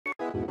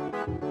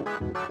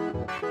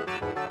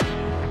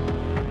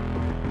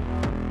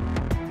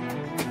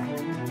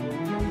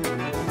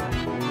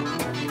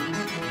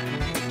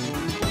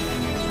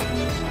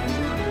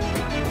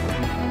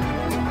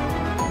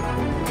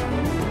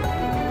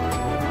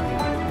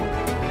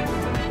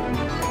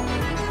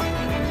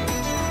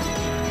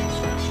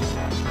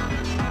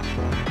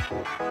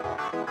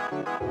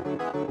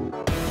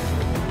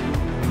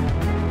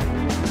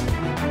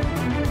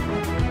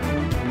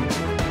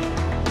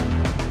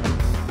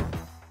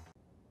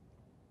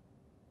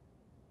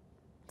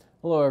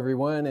Hello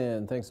everyone,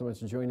 and thanks so much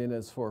for joining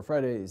us for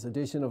Friday's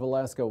edition of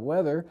Alaska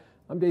Weather.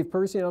 I'm Dave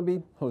Percy and I'll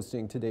be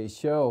hosting today's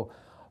show.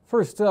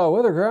 First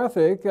weather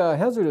graphic,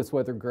 hazardous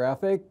weather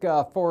graphic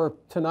for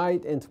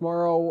tonight and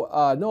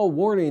tomorrow. No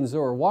warnings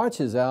or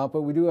watches out,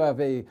 but we do have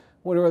a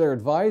winter weather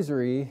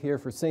advisory here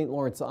for St.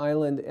 Lawrence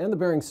Island and the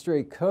Bering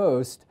Strait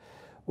coast,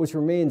 which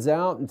remains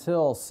out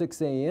until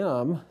 6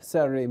 a.m.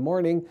 Saturday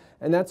morning,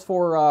 and that's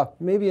for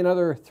maybe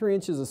another 3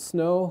 inches of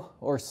snow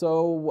or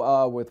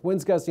so with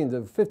winds gusting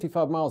to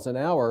 55 miles an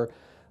hour.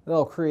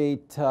 That'll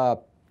create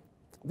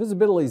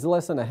visibility is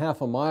less than a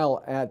half a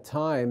mile at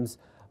times,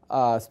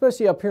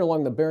 especially up here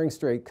along the Bering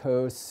Strait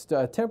coast.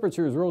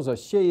 Temperatures rose a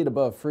shade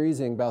above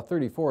freezing, about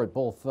 34 at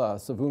both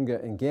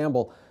Savunga and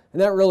Gamble,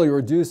 and that really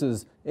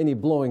reduces any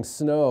blowing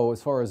snow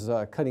as far as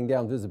cutting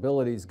down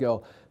visibilities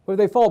go. But if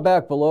they fall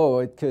back below,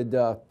 it could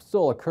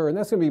still occur, and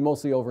that's going to be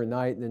mostly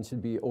overnight and then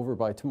should be over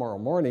by tomorrow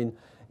morning.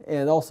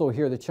 And also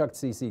here the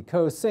Chukchi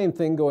coast, same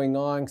thing going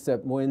on,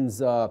 except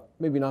winds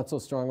maybe not so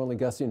strong, only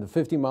gusting to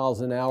 50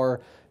 miles an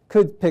hour.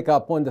 Could pick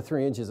up 1 to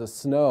 3 inches of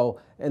snow,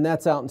 and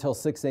that's out until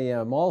 6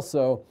 a.m.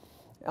 Also,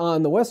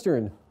 on the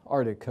western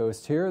Arctic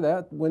coast here,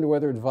 that winter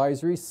weather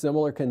advisory,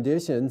 similar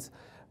conditions,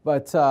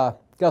 but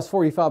gusts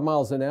 45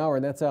 miles an hour,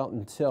 and that's out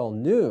until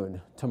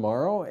noon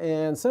tomorrow.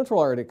 And central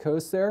Arctic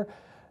coast there,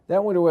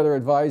 that winter weather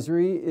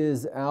advisory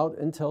is out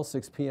until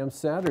 6 p.m.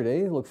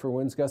 Saturday. Look for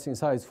winds gusting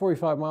as high as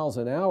 45 miles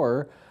an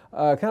hour.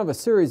 Kind of a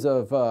series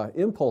of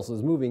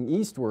impulses moving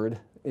eastward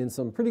in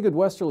some pretty good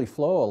westerly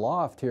flow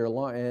aloft here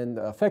and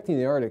affecting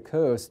the Arctic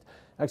coast,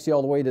 actually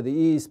all the way to the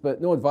east,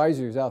 but no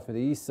advisories out for the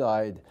east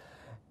side.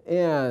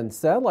 And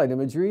satellite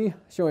imagery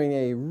showing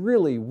a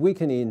really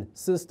weakening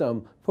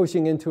system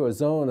pushing into a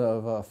zone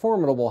of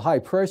formidable high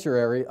pressure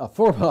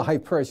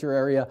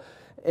area,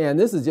 and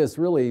this is just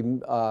really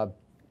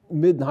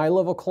mid and high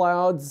level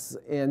clouds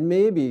and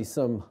maybe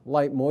some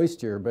light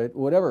moisture, but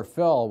whatever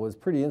fell was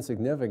pretty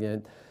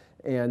insignificant.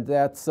 And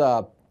that's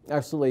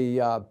actually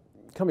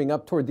coming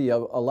up toward the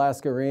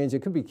Alaska range.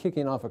 It could be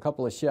kicking off a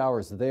couple of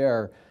showers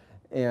there.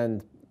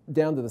 And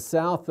down to the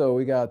south, though,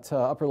 we got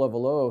upper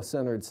level low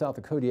centered south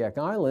of Kodiak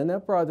Island.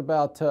 That brought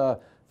about a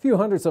few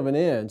hundredths of an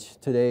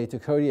inch today to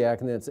Kodiak,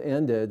 and it's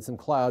ended. Some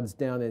clouds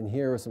down in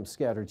here with some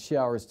scattered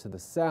showers to the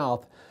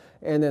south.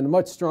 And then a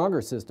much stronger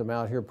system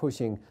out here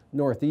pushing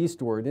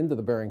northeastward into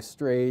the Bering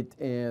Strait,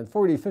 and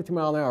 40 to 50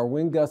 mile an hour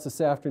wind gusts this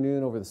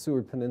afternoon over the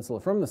Seward Peninsula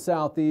from the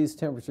southeast.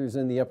 Temperatures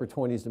in the upper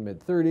 20s to mid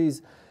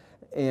 30s.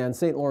 And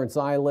St. Lawrence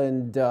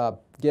Island,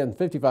 again,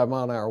 55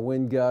 mile an hour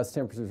wind gusts.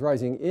 Temperatures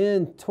rising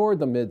in toward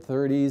the mid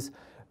 30s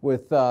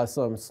with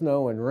some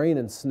snow and rain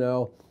and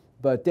snow.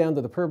 But down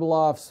to the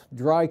Pribilofs,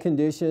 dry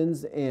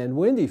conditions and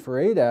windy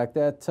for AKwx.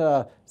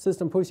 That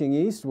system pushing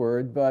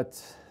eastward,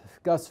 but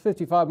gusts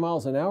 55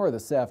 miles an hour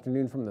this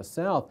afternoon from the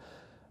south,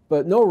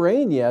 but no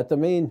rain yet. The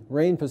main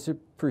rain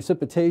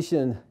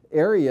precipitation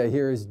area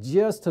here is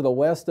just to the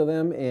west of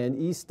them and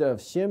east of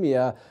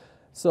Shemya.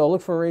 So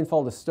look for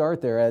rainfall to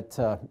start there at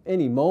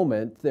any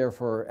moment there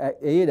for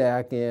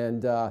AKwx,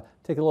 and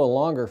take a little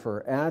longer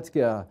for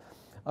ATKA.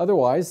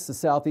 Otherwise, the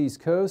southeast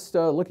coast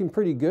looking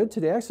pretty good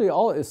today. Actually,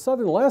 all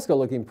southern Alaska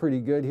looking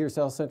pretty good here.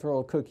 South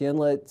central Cook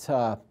Inlet,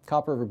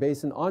 Copper River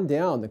Basin on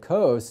down the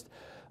coast.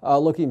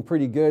 Looking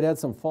pretty good. Had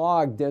some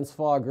fog, dense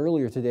fog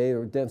earlier today.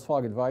 The dense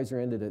fog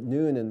advisory ended at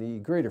noon in the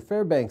greater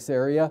Fairbanks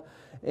area.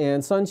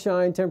 And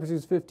sunshine,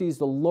 temperatures 50s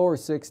to lower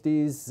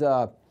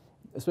 60s,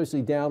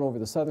 especially down over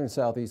the southern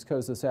southeast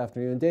coast this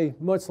afternoon. Day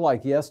much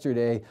like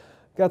yesterday.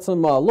 Got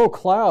some low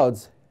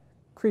clouds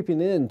creeping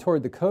in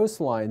toward the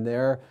coastline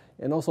there,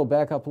 and also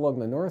back up along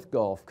the North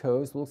Gulf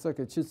Coast. Looks like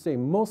it should stay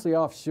mostly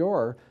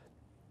offshore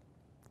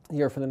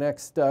here for the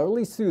next, at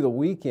least through the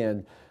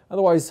weekend.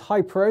 Otherwise,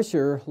 high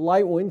pressure,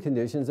 light wind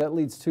conditions, that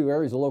leads to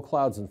areas of low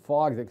clouds and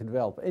fog that could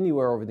develop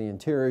anywhere over the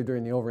interior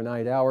during the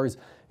overnight hours,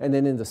 and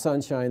then into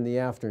sunshine in the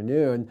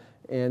afternoon.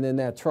 And then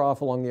that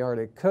trough along the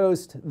Arctic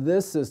coast,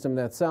 this system,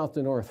 that south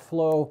to north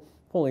flow,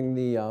 pulling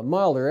the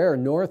milder air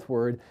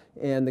northward,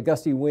 and the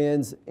gusty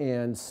winds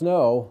and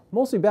snow,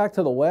 mostly back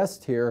to the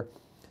west here.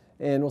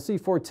 And we'll see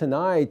for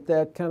tonight,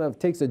 that kind of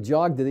takes a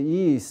jog to the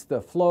east,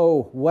 the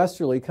flow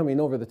westerly coming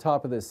over the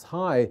top of this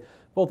high,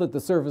 both at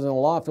the surface and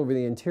aloft over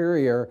the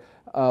interior,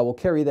 will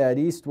carry that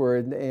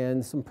eastward,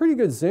 and some pretty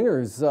good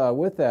zingers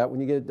with that when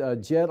you get a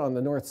jet on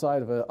the north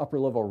side of an upper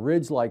level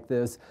ridge like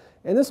this.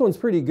 And this one's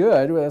pretty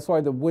good. That's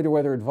why the winter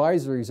weather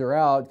advisories are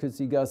out, because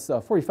you got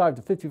 45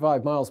 to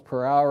 55 miles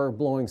per hour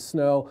blowing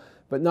snow,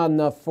 but not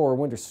enough for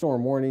winter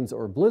storm warnings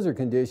or blizzard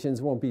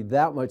conditions. Won't be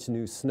that much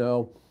new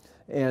snow.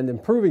 and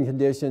improving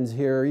conditions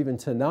here even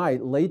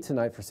tonight, late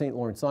tonight for St.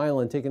 Lawrence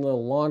Island, taking a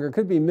little longer.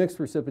 Could be mixed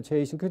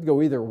precipitation, could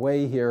go either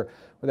way here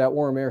with that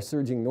warm air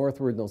surging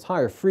northward and those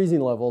higher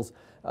freezing levels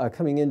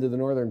coming into the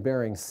northern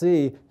Bering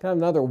Sea. Kind of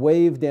another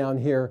wave down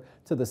here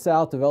to the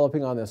south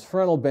developing on this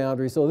frontal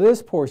boundary. So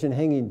this portion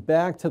hanging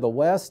back to the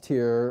west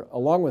here,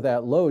 along with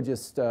that low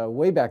just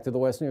way back to the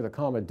west near the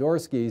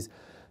Komodorskis.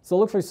 So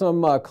look for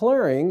some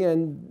clearing,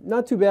 and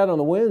not too bad on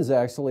the winds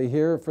actually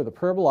here for the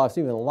Pribilofs,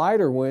 even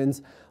lighter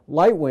winds.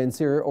 Light winds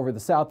here over the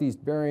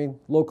southeast Bering,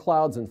 low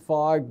clouds and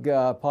fog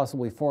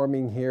possibly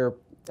forming here,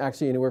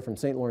 actually anywhere from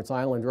St. Lawrence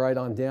Island right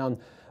on down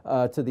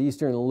to the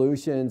eastern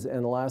Aleutians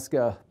and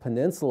Alaska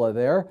Peninsula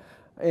there.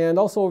 And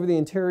also over the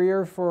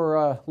interior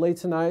for late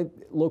tonight,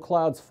 low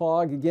clouds,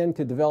 fog, again,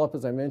 could develop,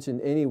 as I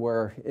mentioned,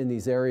 anywhere in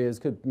these areas,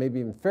 could maybe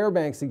even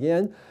Fairbanks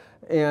again.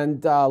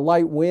 And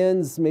light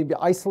winds, maybe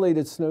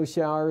isolated snow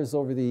showers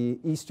over the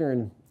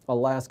eastern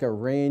Alaska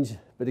range,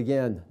 but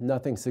again,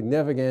 nothing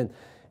significant.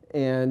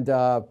 And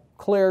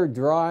clear,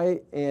 dry,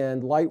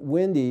 and light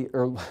windy,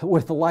 or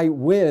with light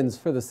winds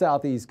for the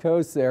southeast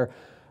coast there.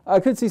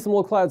 I could see some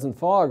low clouds and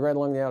fog right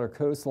along the outer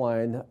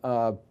coastline.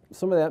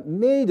 Some of that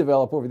may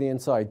develop over the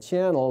inside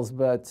channels,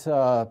 but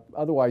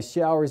otherwise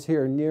showers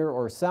here near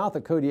or south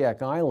of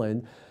Kodiak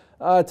Island.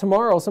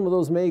 Tomorrow, some of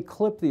those may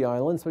clip the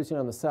island, especially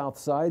on the south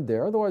side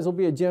there. Otherwise, it'll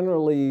be a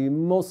generally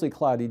mostly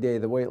cloudy day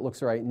the way it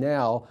looks right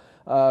now.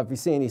 If you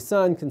see any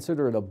sun,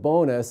 consider it a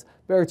bonus.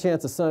 Better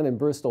chance of sun in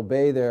Bristol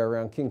Bay there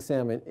around King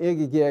Sam and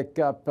Igigik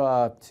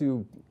up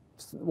to,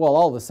 well,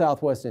 all the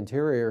southwest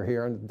interior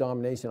here under the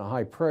domination of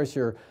high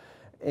pressure,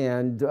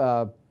 and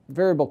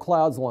variable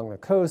clouds along the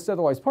coast.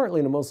 Otherwise,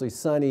 partly to mostly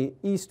sunny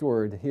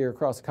eastward here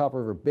across the Copper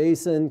River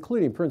Basin,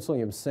 including Prince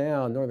William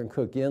Sound, northern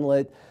Cook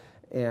Inlet,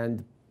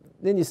 and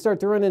then you start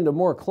to run into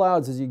more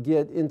clouds as you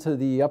get into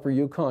the upper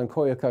Yukon,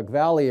 Koyukuk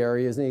Valley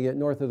areas, and you get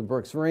north of the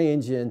Brooks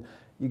Range, and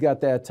you got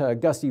that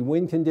gusty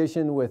wind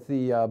condition with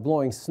the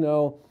blowing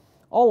snow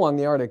all along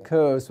the Arctic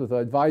coast with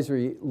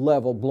advisory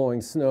level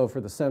blowing snow for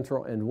the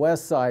central and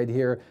west side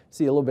here.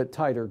 See a little bit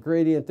tighter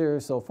gradient there,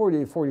 so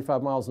 40 to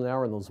 45 miles an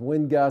hour in those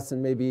wind gusts,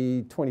 and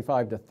maybe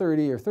 25 to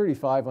 30 or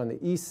 35 on the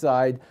east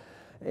side.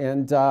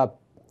 And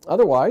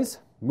otherwise,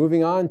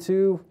 moving on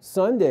to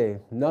Sunday,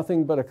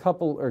 nothing but a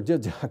couple, or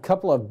just a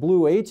couple of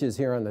blue H's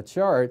here on the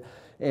chart,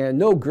 and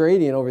no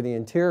gradient over the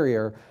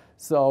interior.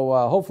 So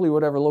hopefully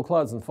whatever low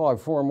clouds and fog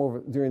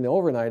form during the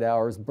overnight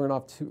hours burn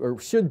off to, or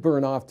should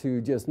burn off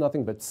to just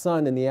nothing but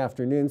sun in the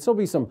afternoon. So there'll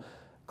be some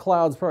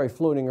clouds probably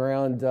floating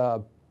around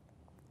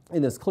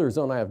in this clear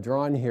zone I have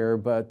drawn here,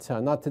 but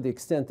not to the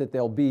extent that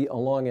they'll be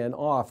along and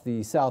off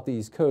the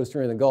southeast coast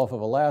or in the Gulf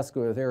of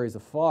Alaska with areas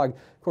of fog,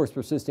 of course,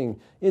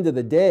 persisting into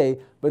the day.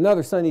 But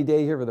another sunny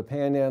day here for the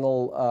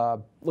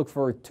Panhandle. Look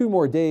for 2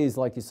 more days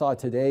like you saw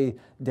today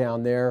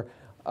down there.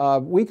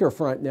 Weaker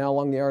front now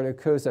along the Arctic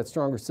coast, that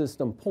stronger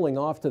system pulling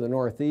off to the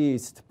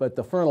northeast, but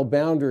the frontal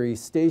boundary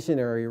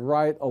stationary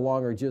right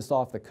along or just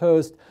off the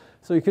coast.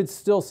 So you could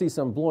still see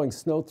some blowing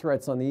snow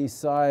threats on the east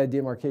side,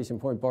 demarcation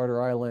point,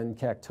 Barter Island,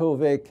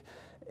 Kaktovik,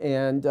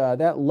 and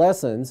that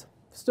lessens.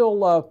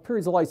 Still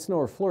periods of light snow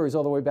or flurries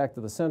all the way back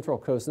to the central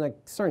coast, and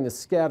that's starting to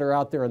scatter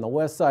out there on the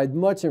west side.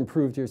 Much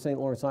improved here, St.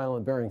 Lawrence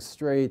Island, Bering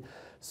Strait,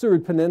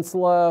 Seward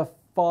Peninsula,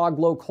 fog,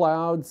 low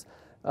clouds.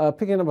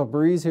 Picking up a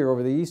breeze here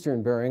over the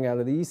eastern Bering out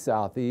of the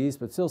east-southeast,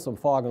 but still some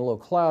fog and low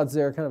clouds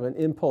there. Kind of an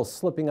impulse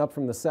slipping up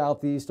from the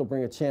southeast will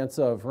bring a chance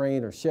of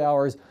rain or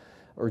showers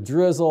or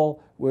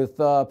drizzle with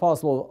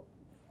possible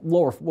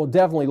lower, well,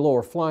 definitely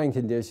lower flying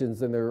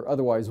conditions than there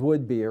otherwise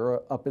would be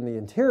or up in the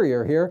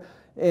interior here.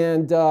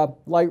 And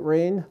light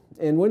rain,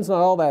 and wind's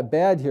not all that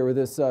bad here with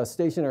this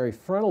stationary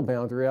frontal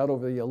boundary out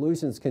over the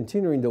Aleutians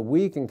continuing to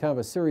weaken, kind of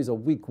a series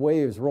of weak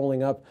waves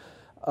rolling up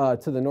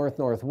to the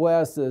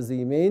north-northwest as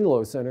the main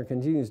low center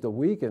continues to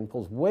weaken,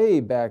 pulls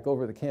way back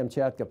over the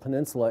Kamchatka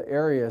Peninsula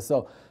area.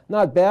 So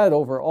not bad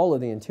over all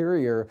of the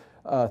interior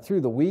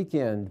through the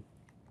weekend.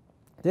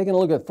 Taking a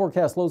look at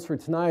forecast lows for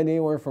tonight,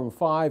 anywhere from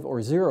 5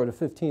 or 0 to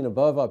 15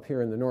 above up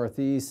here in the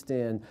northeast,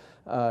 and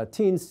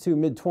teens to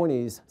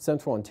mid-20s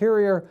central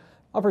interior,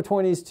 upper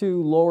 20s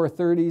to lower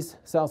 30s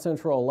south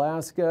central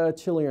Alaska,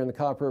 chillier in the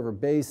Copper River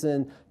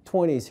Basin,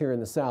 20s here in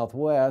the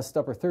southwest,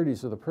 upper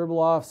 30s for the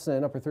Pribilofs,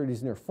 and upper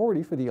 30s near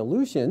 40 for the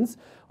Aleutians.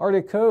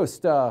 Arctic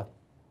coast,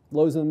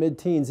 lows in the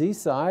mid-teens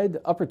east side,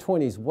 upper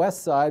 20s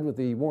west side with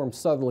the warm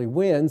southerly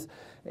winds,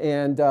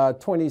 and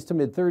 20s to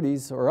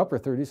mid-30s or upper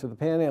 30s for the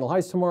Panhandle.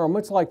 Highs tomorrow,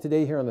 much like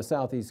today here on the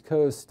southeast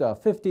coast,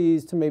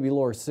 50s to maybe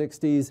lower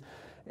 60s,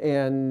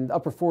 and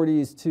upper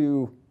 40s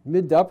to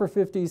mid to upper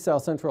 50s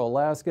south central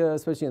Alaska,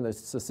 especially in the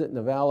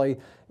Susitna Valley,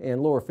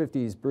 and lower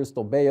 50s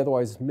Bristol Bay.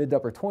 Otherwise mid to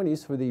upper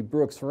 20s for the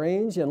Brooks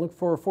Range, and look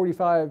for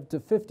 45 to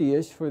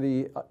 50-ish for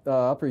the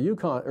upper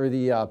Yukon or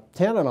the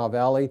Tanana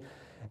Valley,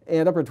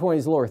 and upper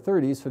 20s lower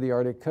 30s for the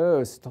Arctic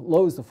coast.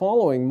 Lows the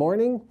following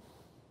morning,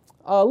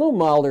 a little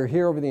milder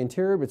here over the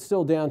interior, but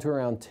still down to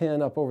around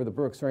 10 up over the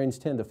Brooks Range,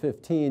 10 to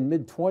 15,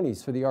 mid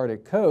 20s for the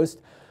Arctic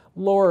coast.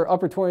 Lower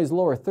upper 20s,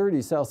 lower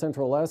 30s, south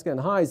central Alaska, and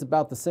highs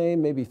about the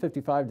same, maybe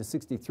 55 to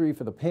 63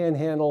 for the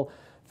Panhandle.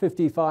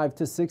 55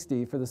 to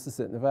 60 for the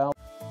Susitna Valley.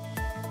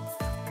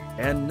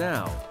 And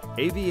now,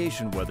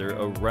 aviation weather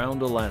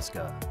around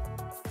Alaska.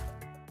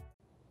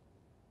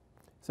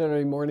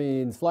 Saturday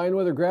morning's flying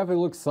weather graphic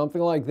looks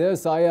something like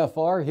this.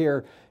 IFR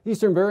here,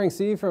 eastern Bering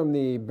Sea from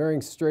the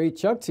Bering Strait,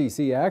 Chukchi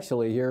Sea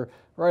actually here,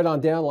 right on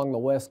down along the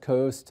west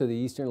coast to the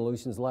eastern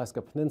Aleutians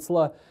Alaska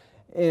Peninsula.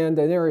 And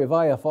an area of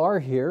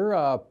IFR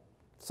here,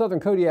 southern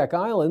Kodiak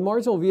Island,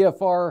 marginal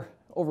VFR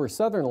over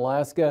southern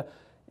Alaska,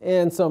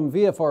 and some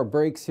VFR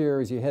breaks here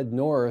as you head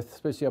north,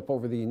 especially up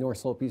over the North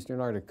Slope eastern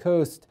Arctic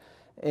coast,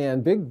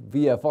 and big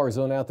VFR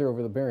zone out there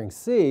over the Bering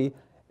Sea.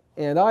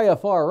 And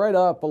IFR right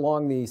up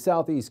along the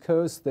southeast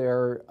coast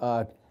there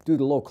due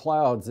to low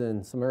clouds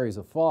and some areas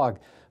of fog.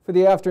 For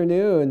the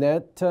afternoon,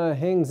 that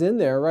hangs in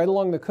there right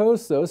along the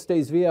coast, though,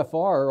 stays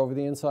VFR over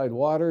the inside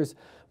waters.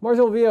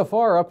 Marginal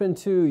VFR up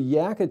into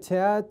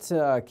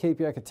Yakutat, Cape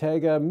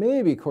Yakataga,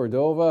 maybe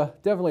Cordova,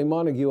 definitely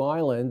Montague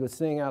Island, but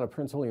staying out of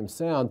Prince William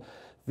Sound.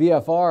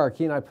 VFR,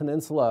 Kenai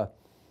Peninsula,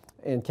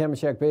 and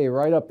Kamishak Bay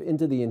right up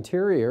into the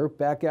interior,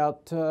 back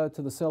out to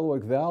the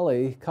Selawik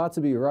Valley,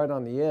 Kotzebue right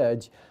on the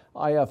edge.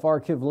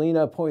 IFR,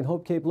 Kivalina, Point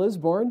Hope, Cape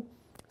Lisburne,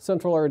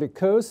 Central Arctic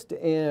Coast,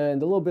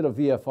 and a little bit of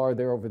VFR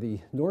there over the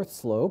North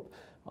Slope.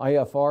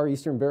 IFR,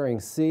 Eastern Bering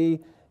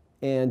Sea,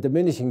 and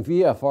diminishing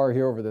VFR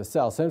here over the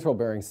South Central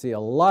Bering Sea. A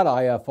lot of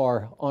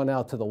IFR on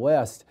out to the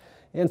west.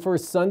 And for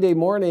Sunday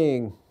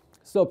morning,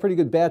 still a pretty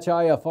good batch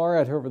IFR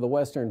out here over the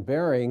Western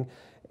Bering,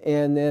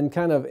 and then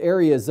kind of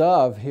areas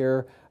of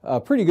here,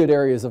 pretty good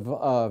areas of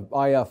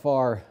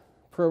IFR,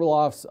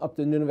 Pribilofs up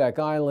to Nunivak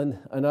Island,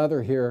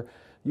 another here,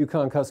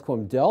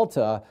 Yukon-Kuskokwim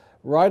Delta,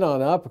 right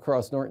on up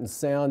across Norton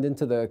Sound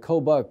into the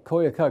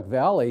Kobuk-Koyukuk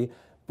Valley,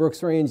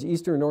 Brooks Range,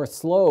 Eastern North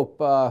Slope,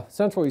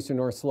 Central Eastern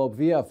North Slope,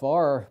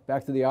 VFR,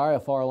 back to the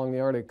IFR along the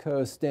Arctic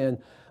coast, and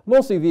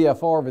mostly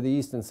VFR over the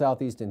east and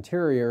southeast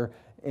interior,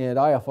 and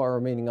IFR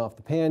remaining off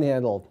the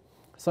Panhandle.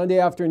 Sunday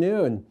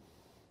afternoon,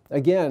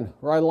 again,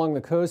 right along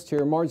the coast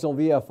here, marginal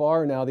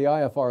VFR, now the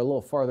IFR a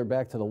little farther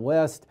back to the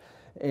west,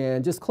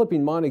 and just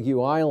clipping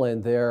Montague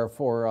Island there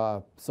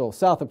for, so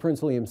south of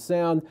Prince William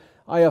Sound,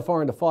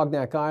 IFR into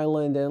Fognak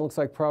Island, and it looks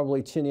like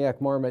probably Chiniak,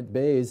 Marmot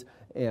Bays.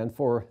 And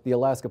for the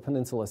Alaska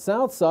Peninsula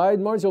south side,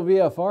 marginal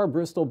VFR,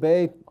 Bristol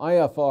Bay,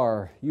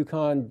 IFR,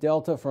 Yukon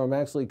Delta from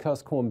actually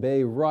Kuskokwim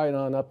Bay right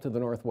on up to the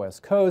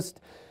northwest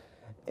coast.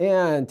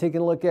 And taking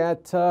a look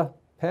at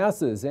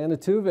passes,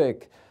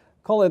 Anatuvik,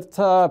 call it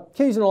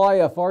occasional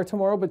IFR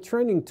tomorrow, but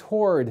trending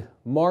toward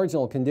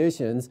marginal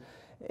conditions.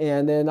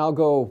 And then I'll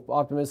go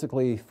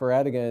optimistically for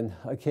Adigan,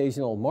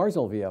 occasional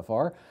marginal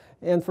VFR.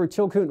 And for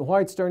Chilkoot and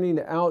White, starting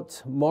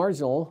out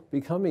marginal,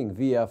 becoming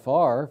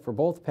VFR for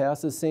both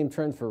passes. Same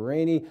trend for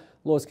rainy.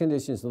 Lowest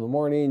conditions in the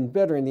morning,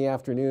 better in the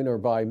afternoon or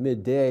by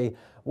midday.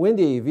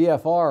 Windy,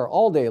 VFR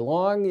all day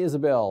long.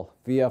 Isabel,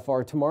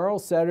 VFR tomorrow.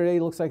 Saturday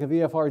looks like a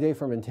VFR day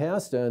for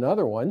Mentasta,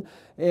 another one.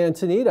 And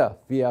Tanita,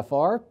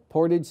 VFR.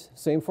 Portage,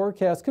 same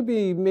forecast. Could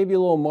be maybe a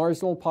little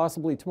marginal,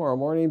 possibly tomorrow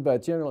morning,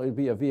 but generally it'd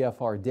be a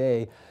VFR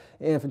day.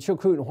 And for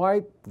Chilkoot and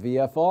White,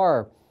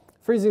 VFR.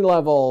 Freezing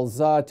levels,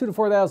 2,000 to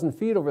 4,000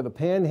 feet over the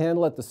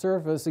Panhandle at the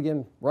surface.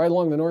 Again, right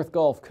along the North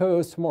Gulf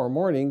Coast tomorrow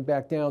morning,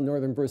 back down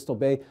northern Bristol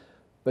Bay,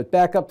 but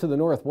back up to the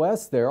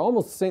northwest there,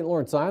 almost St.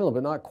 Lawrence Island,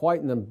 but not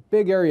quite in the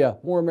big area,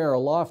 warm air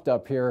aloft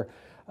up here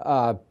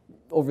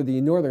over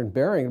the northern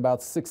Bering,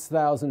 about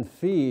 6,000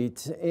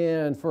 feet.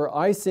 And for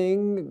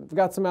icing, we've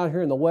got some out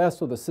here in the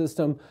west with a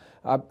system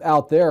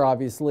out there,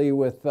 obviously,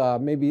 with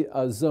maybe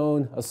a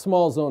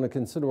small zone of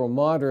considerable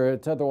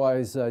moderate,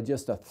 otherwise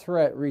just a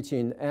threat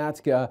reaching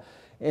Atka,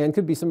 and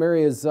could be some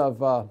areas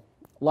of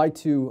light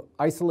to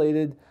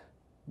isolated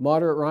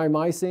moderate rime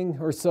icing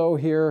or so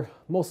here,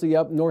 mostly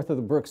up north of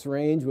the Brooks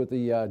Range with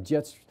the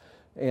jets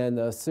and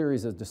a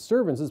series of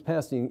disturbances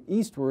passing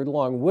eastward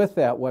along with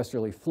that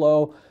westerly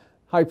flow.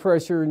 High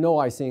pressure, no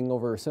icing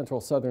over central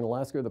southern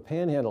Alaska or the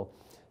Panhandle.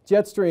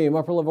 Jet stream,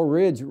 upper level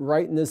ridge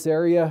right in this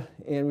area,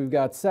 and we've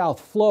got south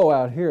flow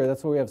out here.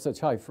 That's why we have such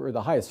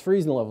the highest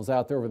freezing levels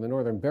out there over the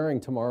northern Bering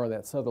tomorrow,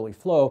 that southerly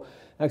flow.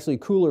 Actually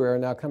cooler air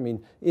now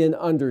coming in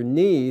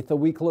underneath. A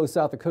weak low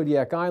south of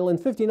Kodiak Island,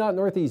 50-knot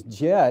northeast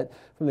jet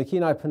from the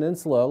Kenai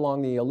Peninsula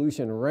along the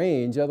Aleutian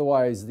Range.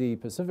 Otherwise the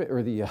Pacific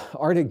or the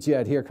Arctic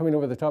jet here coming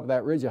over the top of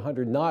that ridge,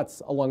 100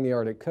 knots along the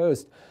Arctic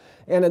coast.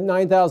 And at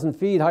 9,000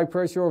 feet, high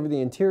pressure over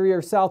the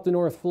interior, south to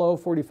north flow,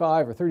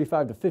 45 or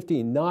 35 to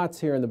 50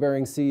 knots here in the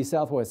Bering Sea,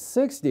 southwest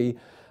 60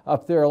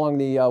 up there along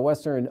the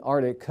western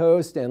Arctic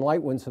coast, and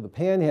light winds for the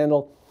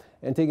Panhandle.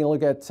 And taking a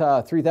look at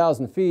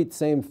 3,000 feet,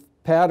 same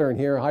pattern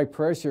here, high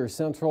pressure,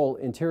 central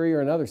interior,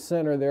 another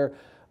center there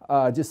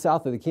just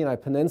south of the Kenai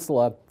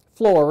Peninsula.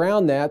 Flow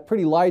around that,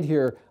 pretty light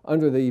here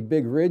under the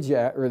big ridge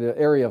or the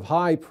area of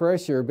high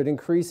pressure, but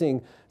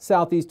increasing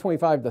southeast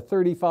 25 to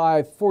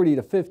 35, 40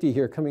 to 50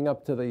 here coming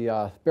up to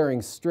the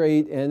Bering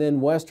Strait, and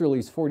then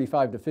westerlies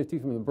 45 to 50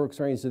 from the Brooks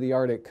Range to the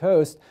Arctic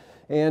coast.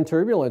 And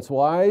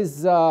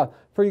turbulence-wise,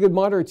 pretty good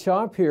moderate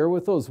chop here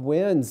with those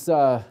winds.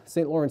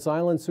 St. Lawrence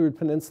Island, Seward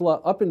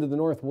Peninsula, up into the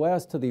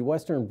northwest to the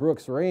western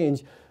Brooks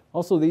Range,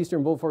 also the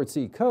eastern Beaufort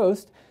Sea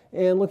coast.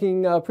 and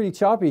looking pretty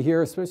choppy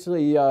here,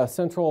 especially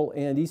central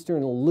and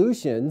eastern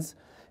Aleutians.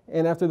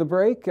 And after the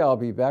break, I'll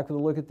be back with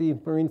a look at the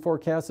marine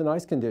forecast and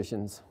ice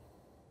conditions.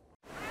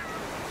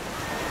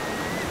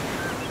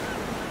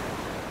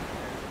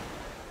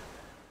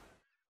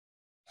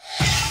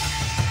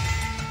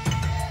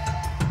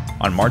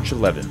 On March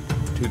 11,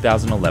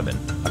 2011,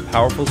 a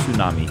powerful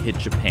tsunami hit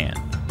Japan,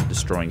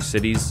 destroying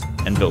cities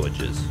and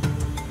villages.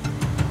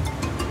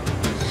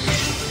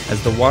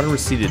 As the water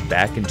receded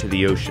back into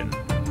the ocean,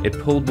 it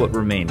pulled what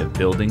remained of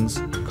buildings,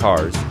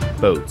 cars,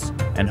 boats,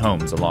 and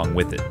homes along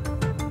with it.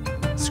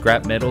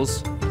 Scrap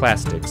metals,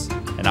 plastics,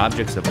 and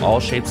objects of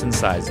all shapes and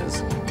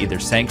sizes either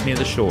sank near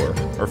the shore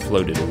or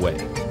floated away.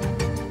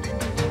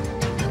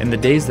 In the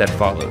days that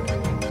followed,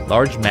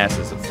 large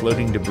masses of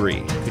floating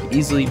debris could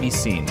easily be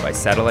seen by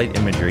satellite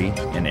imagery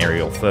and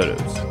aerial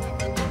photos.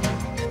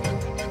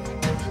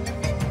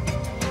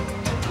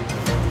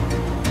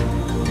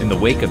 In the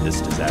wake of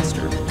this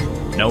disaster,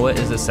 NOAA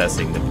is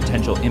assessing the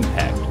potential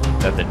impact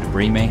that the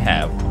debris may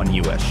have on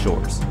U.S.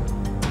 shores.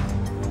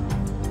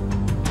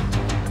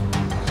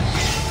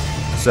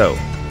 So,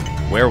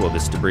 where will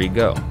this debris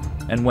go,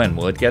 and when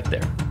will it get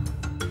there?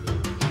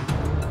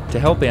 To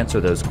help answer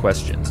those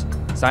questions,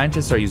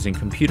 scientists are using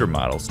computer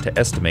models to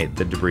estimate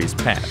the debris'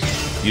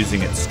 path,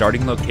 using its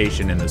starting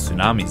location in the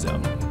tsunami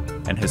zone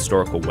and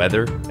historical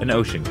weather and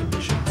ocean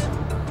conditions.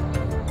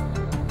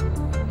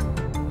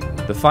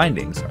 The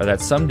findings are that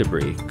some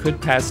debris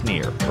could pass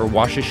near or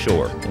wash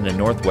ashore in the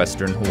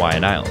northwestern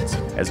Hawaiian Islands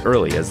as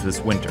early as this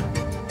winter.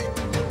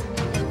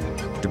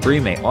 Debris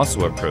may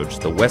also approach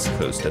the west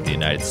coast of the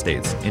United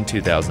States in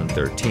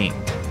 2013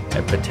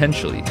 and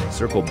potentially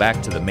circle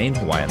back to the main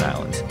Hawaiian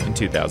Islands in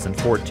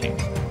 2014.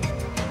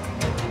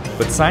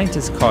 But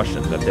scientists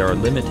caution that there are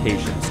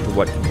limitations to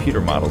what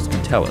computer models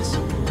can tell us.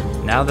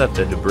 Now that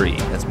the debris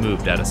has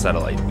moved out of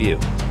satellite view,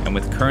 and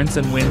with currents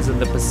and winds in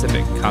the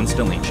Pacific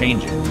constantly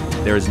changing,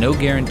 there is no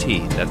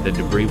guarantee that the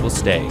debris will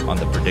stay on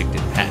the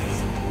predicted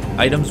path.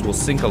 Items will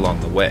sink along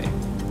the way,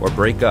 or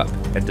break up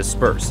and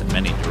disperse in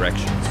many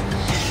directions.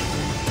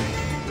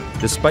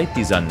 Despite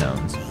these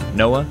unknowns,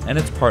 NOAA and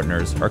its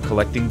partners are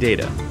collecting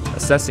data,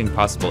 assessing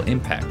possible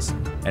impacts,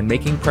 and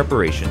making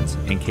preparations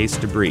in case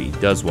debris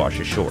does wash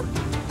ashore.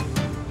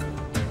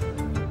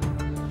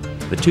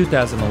 The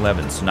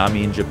 2011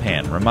 tsunami in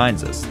Japan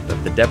reminds us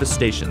that the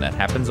devastation that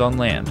happens on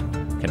land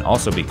can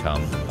also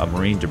become a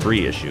marine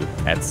debris issue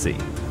at sea.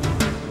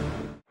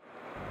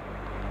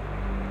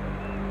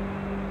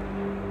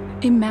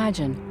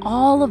 Imagine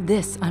all of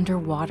this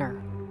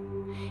underwater.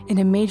 In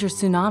a major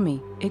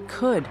tsunami, it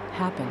could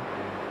happen.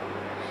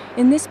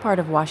 In this part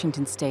of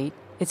Washington state,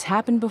 it's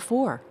happened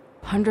before,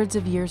 hundreds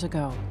of years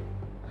ago.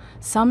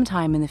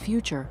 Sometime in the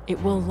future,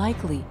 it will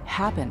likely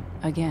happen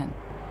again.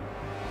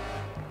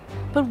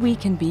 But we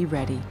can be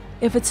ready.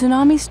 If a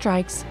tsunami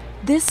strikes,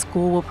 this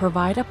school will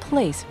provide a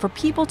place for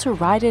people to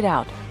ride it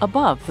out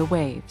above the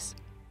waves.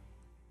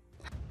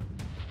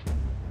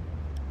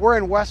 We're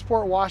in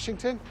Westport,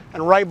 Washington,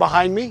 and right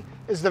behind me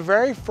is the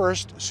very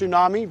first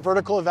tsunami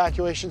vertical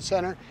evacuation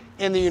center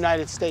in the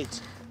United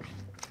States.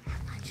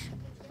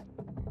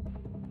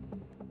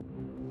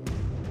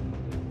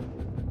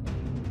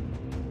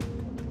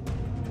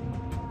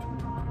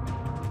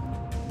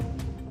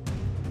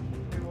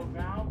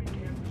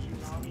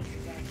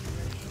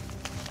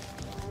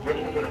 This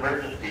is an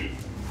emergency.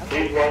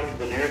 Please walk to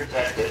the nearest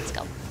exit. Let's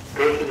go.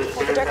 Go to the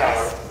stair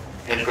tower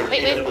and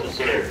proceed up the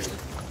stairs.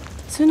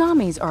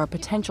 Tsunamis are a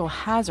potential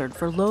hazard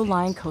for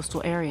low-lying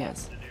coastal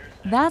areas.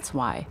 That's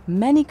why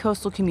many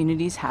coastal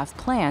communities have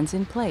plans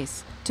in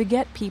place to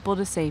get people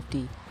to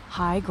safety,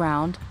 high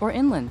ground or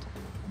inland,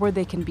 where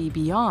they can be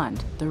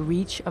beyond the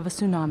reach of a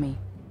tsunami.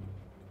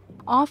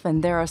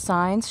 Often there are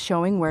signs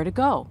showing where to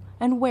go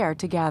and where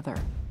to gather.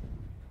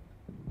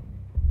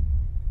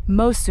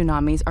 Most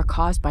tsunamis are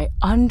caused by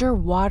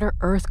underwater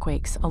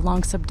earthquakes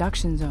along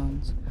subduction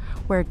zones,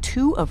 where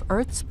two of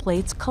Earth's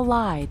plates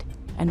collide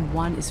and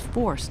one is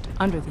forced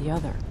under the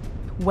other.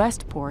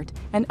 Westport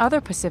and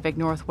other Pacific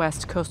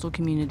Northwest coastal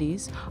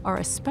communities are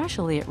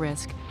especially at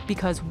risk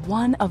because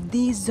one of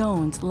these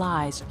zones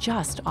lies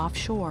just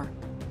offshore.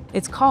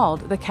 It's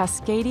called the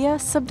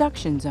Cascadia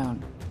Subduction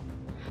Zone.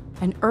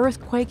 An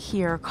earthquake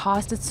here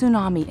caused a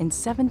tsunami in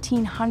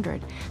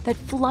 1700 that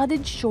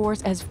flooded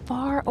shores as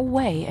far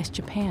away as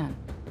Japan.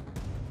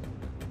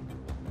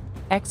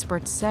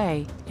 Experts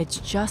say it's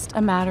just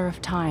a matter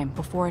of time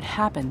before it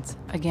happens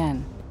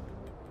again.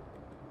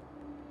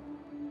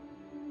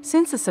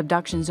 Since the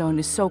subduction zone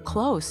is so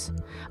close,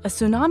 a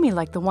tsunami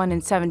like the one in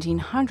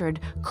 1700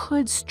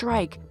 could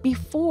strike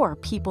before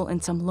people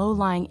in some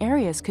low-lying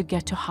areas could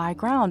get to high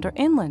ground or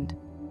inland.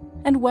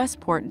 And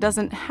Westport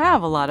doesn't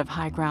have a lot of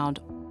high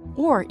ground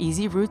or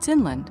easy routes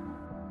inland.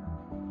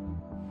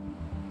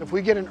 If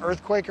we get an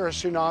earthquake or a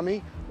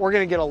tsunami, we're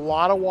going to get a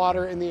lot of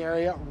water in the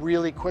area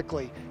really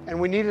quickly, and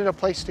we needed a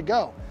place to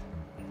go.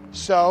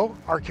 So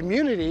our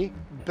community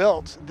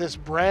built this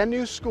brand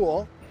new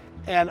school,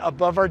 and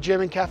above our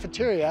gym and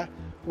cafeteria,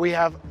 we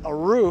have a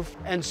roof,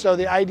 and so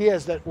the idea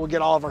is that we'll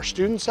get all of our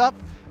students up,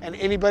 and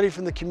anybody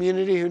from the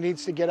community who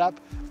needs to get up,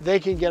 they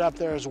can get up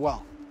there as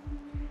well.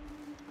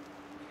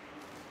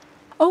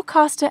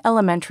 Ocosta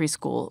Elementary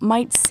School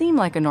might seem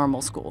like a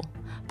normal school,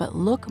 but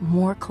look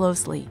more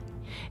closely.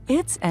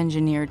 It's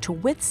engineered to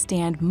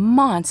withstand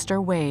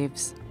monster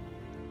waves.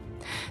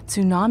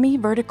 Tsunami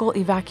vertical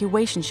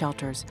evacuation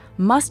shelters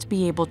must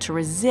be able to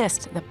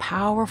resist the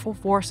powerful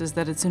forces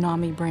that a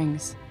tsunami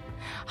brings.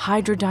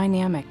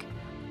 Hydrodynamic,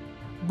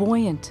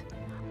 buoyant,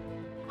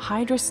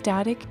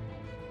 hydrostatic,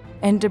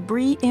 and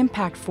debris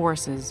impact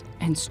forces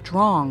and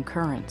strong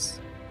currents.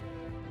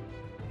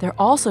 They're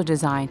also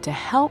designed to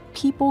help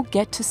people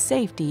get to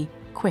safety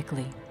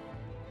quickly.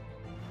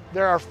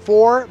 There are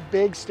 4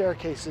 big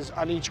staircases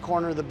on each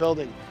corner of the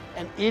building,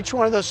 and each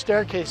one of those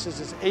staircases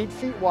is 8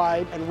 feet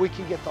wide, and we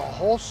can get the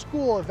whole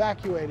school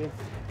evacuated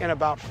in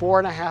about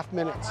 4.5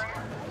 minutes.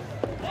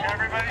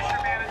 Everybody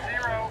should be at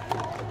a 0.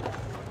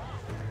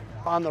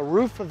 On the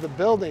roof of the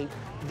building,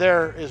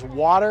 there is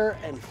water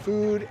and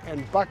food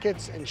and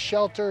buckets and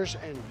shelters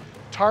and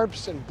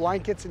tarps and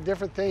blankets and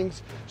different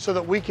things so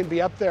that we can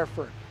be up there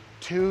for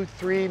 2,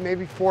 3,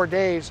 maybe 4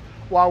 days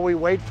while we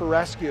wait for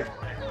rescue.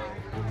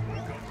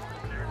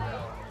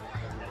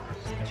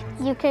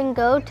 You can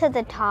go to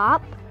the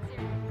top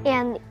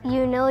and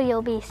you know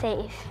you'll be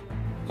safe.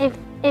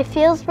 It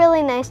feels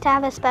really nice to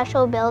have a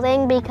special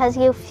building because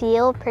you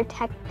feel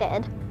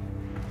protected.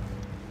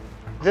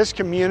 This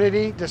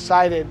community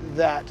decided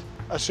that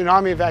a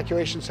tsunami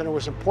evacuation center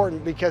was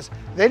important because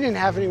they didn't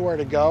have anywhere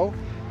to go,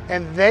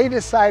 and they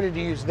decided to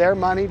use their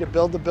money to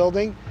build the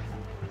building.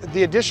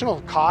 The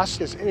additional cost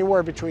is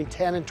anywhere between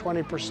 10 and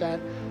 20%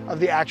 of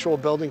the actual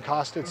building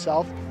cost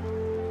itself,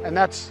 and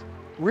that's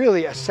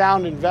really a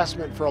sound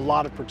investment for a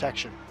lot of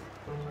protection.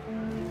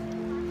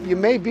 You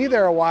may be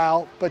there a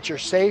while, but you're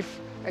safe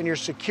and you're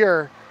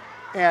secure,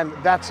 and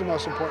that's the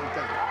most important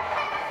thing.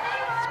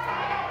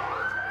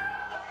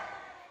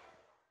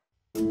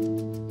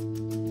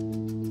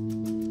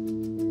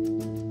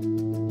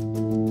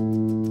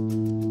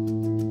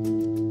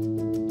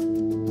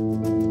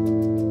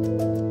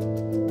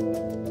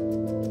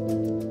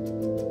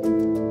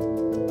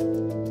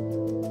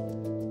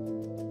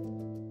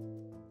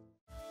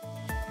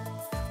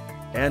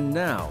 And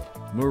now,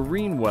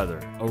 marine weather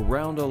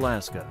around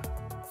Alaska.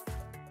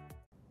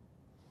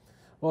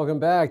 Welcome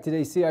back.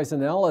 Today's sea ice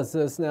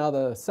analysis. Now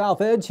the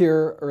south edge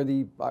here, or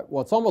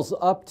well, it's almost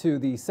up to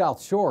the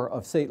south shore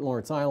of St.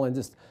 Lawrence Island,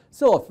 just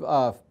still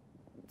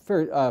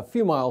a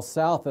few miles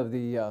south of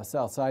the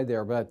south side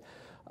there, but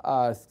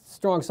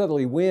strong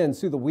southerly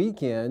winds through the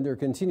weekend or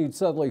continued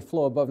southerly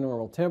flow above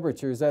normal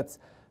temperatures. That's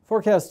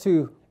forecast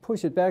to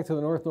push it back to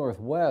the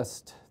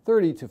north-northwest,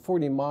 30 to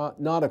 40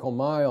 nautical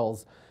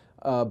miles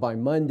by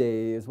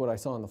Monday is what I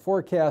saw in the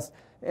forecast.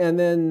 And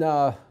then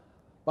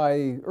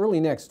by early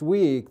next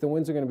week, the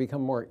winds are going to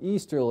become more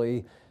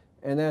easterly,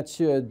 and that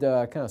should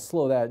kind of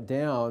slow that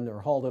down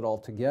or halt it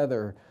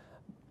altogether.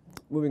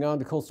 Moving on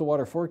to coastal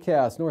water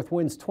forecast, north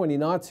winds 20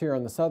 knots here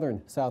on the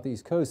southern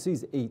southeast coast,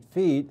 seas 8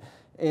 feet,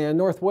 and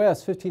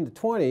northwest 15 to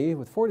 20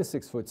 with 4 to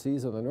 6 foot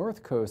seas on the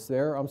north coast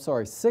there.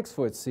 6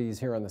 foot seas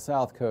here on the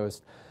south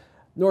coast.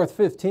 North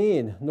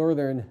 15,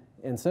 northern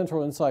and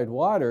central inside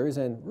waters,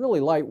 and really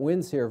light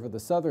winds here for the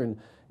southern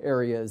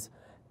areas.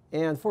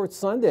 And for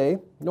Sunday,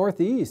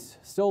 northeast,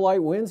 still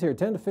light winds here,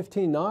 10 to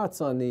 15 knots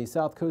on the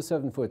south coast,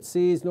 7 foot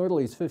seas.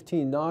 Northerlies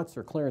 15 knots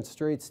for Clarence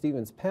Strait,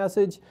 Stevens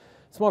Passage.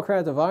 Small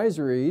craft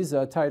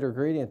advisories, tighter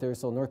gradient there,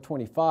 so north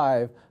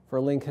 25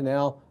 for Lynn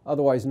Canal,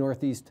 otherwise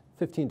northeast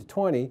 15 to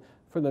 20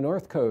 for the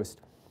north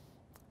coast.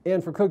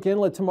 And for Cook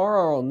Inlet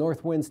tomorrow,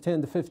 north winds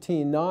 10 to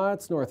 15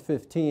 knots, north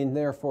 15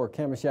 there for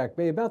Kamishak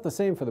Bay, about the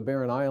same for the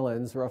Barren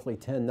Islands, roughly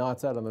 10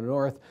 knots out of the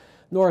north.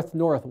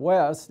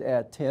 North-northwest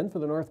at 10 for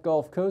the North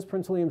Gulf Coast.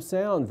 Prince William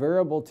Sound,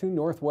 variable to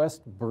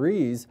northwest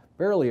breeze,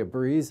 barely a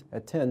breeze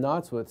at 10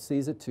 knots with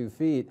seas at 2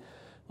 feet.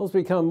 Those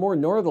become more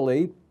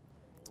northerly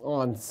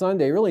on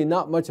Sunday. Really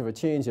not much of a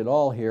change at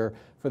all here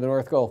for the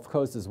North Gulf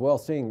Coast as well.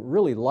 Staying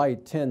really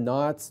light, 10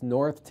 knots,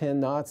 north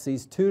 10 knots,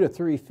 seas 2 to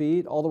 3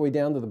 feet, all the way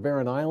down to the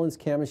Barren Islands.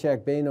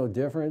 Kamishak Bay no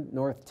different,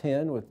 north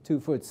 10 with 2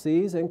 foot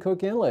seas. And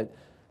Cook Inlet,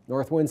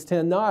 north winds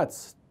 10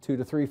 knots, 2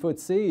 to 3 foot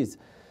seas.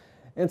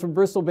 And from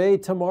Bristol Bay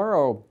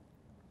tomorrow,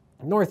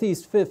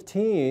 northeast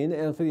 15,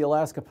 and for the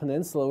Alaska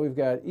Peninsula, we've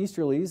got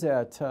easterlies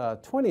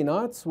at 20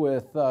 knots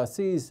with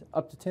seas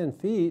up to 10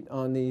 feet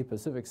on the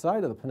Pacific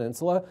side of the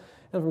peninsula.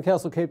 And from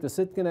Castle Cape to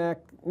Sitkinak,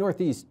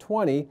 northeast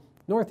 20,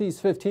 northeast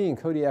 15,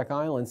 Kodiak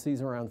Island,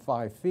 seas around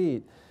 5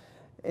 feet.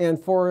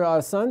 And for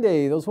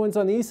Sunday, those winds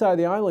on the east side of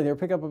the island here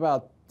pick up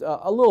about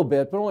a little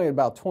bit, but only at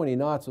about 20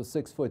 knots with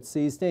 6 foot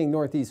seas, staying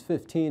northeast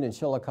 15 in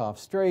Shelikof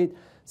Strait.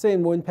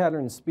 Same wind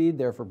pattern and speed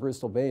there for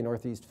Bristol Bay,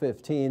 northeast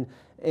 15.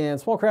 And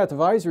small craft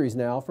advisories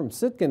now from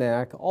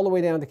Sitkinak all the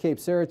way down to Cape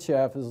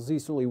Sarachev as those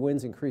easterly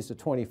winds increase to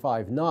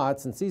 25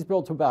 knots and seas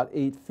built to about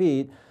 8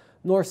 feet.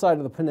 North side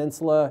of the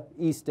peninsula,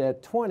 east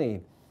at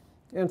 20.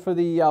 And for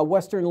the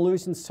western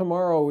Aleutians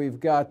tomorrow, we've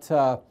got,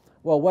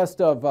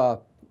 west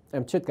of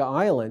Amchitka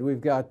Island,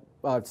 we've got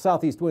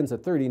southeast winds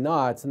at 30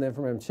 knots, and then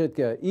from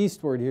Amchitka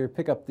eastward here,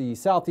 pick up the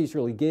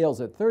southeasterly gales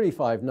at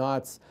 35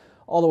 knots,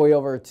 all the way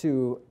over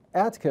to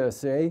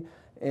AKwx,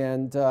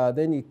 and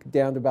then you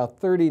down to about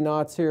 30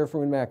 knots here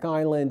for Winmac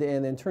Island,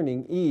 and then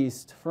turning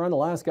east for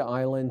Unalaska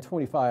Island,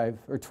 20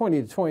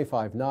 to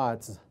 25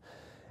 knots.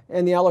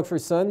 And the outlook for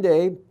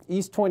Sunday,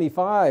 east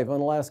 25 on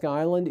Alaska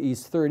Island,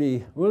 east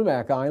 30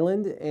 Winmac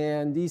Island,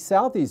 and east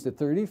southeast at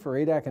 30 for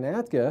Adak and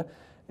Atka.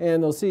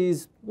 And those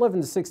seas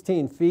 11 to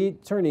 16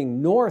 feet,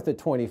 turning north at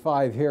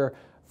 25 here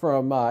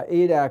from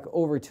Adak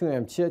over to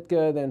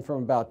Amchitka, then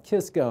from about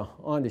Kiska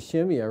on to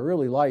Shemya,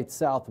 really light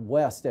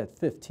southwest at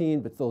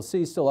 15, but those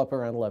seas still up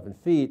around 11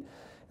 feet.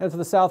 And for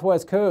the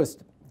southwest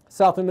coast,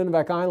 south of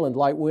Nunivak Island,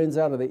 light winds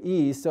out of the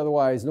east,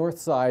 otherwise north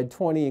side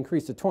 20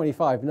 increased to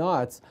 25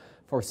 knots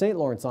for St.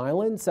 Lawrence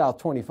Island, south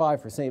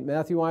 25 for St.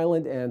 Matthew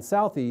Island, and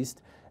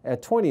southeast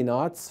at 20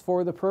 knots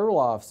for the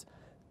Pribilofs.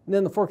 And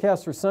then the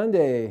forecast for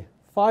Sunday,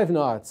 5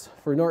 knots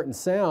for Norton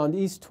Sound,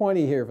 east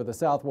 20 here for the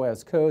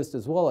southwest coast,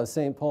 as well as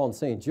St. Paul and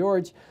St.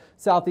 George,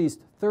 southeast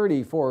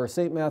 30 for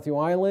St. Matthew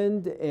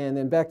Island, and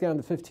then back down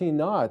to 15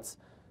 knots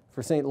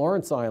for St.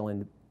 Lawrence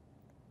Island.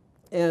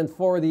 And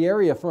for the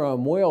area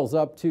from Wales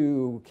up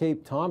to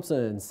Cape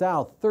Thompson,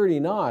 south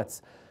 30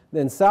 knots,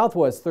 then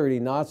southwest 30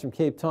 knots from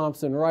Cape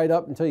Thompson right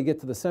up until you get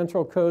to the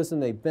central coast,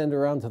 and they bend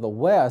around to the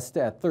west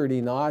at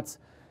 30 knots,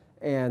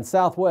 and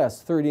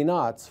southwest 30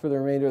 knots for the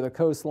remainder of the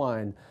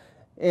coastline.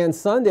 And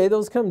Sunday,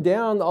 those come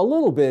down a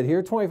little bit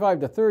here, 25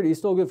 to 30,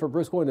 still good for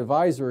brisk wind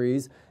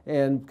advisories,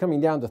 and coming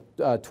down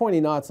to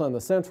 20 knots on the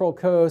central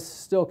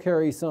coast, still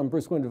carry some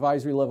brisk wind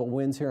advisory level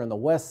winds here on the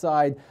west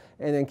side,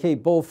 and then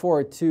Cape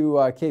Beaufort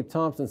to Cape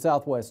Thompson,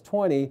 southwest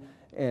 20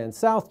 and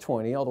south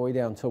 20, all the way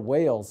down to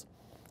Wales.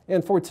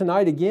 And for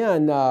tonight,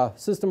 again,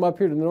 system up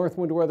here to the north,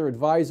 winter weather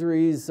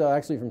advisories,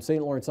 actually from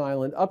St. Lawrence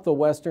Island up the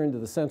western to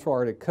the central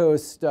Arctic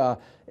coast,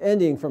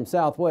 ending from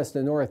southwest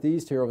to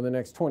northeast here over the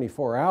next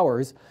 24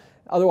 hours.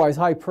 Otherwise,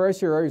 high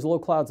pressure areas, low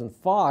clouds and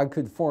fog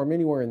could form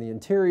anywhere in the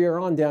interior,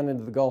 on down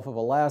into the Gulf of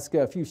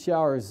Alaska. A few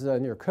showers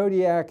near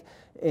Kodiak,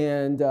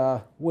 and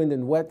wind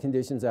and wet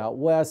conditions out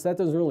west. That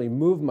doesn't really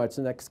move much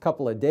the next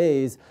couple of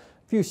days.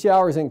 A few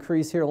showers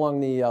increase here along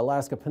the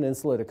Alaska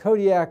Peninsula to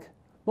Kodiak.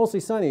 Mostly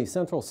sunny,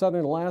 central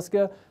southern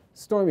Alaska,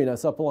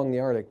 storminess up along the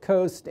Arctic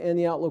coast, and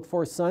the outlook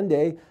for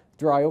Sunday,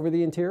 dry over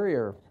the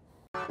interior.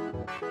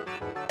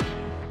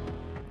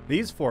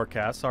 These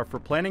forecasts are for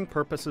planning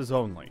purposes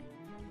only.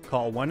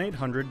 Call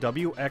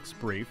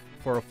 1-800-WX-BRIEF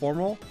for a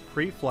formal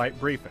pre-flight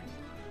briefing.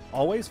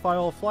 Always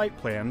file a flight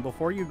plan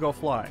before you go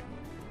flying.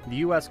 The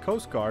U.S.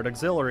 Coast Guard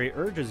Auxiliary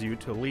urges you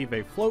to leave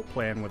a float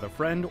plan with a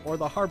friend or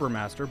the harbor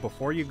master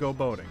before you go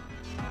boating.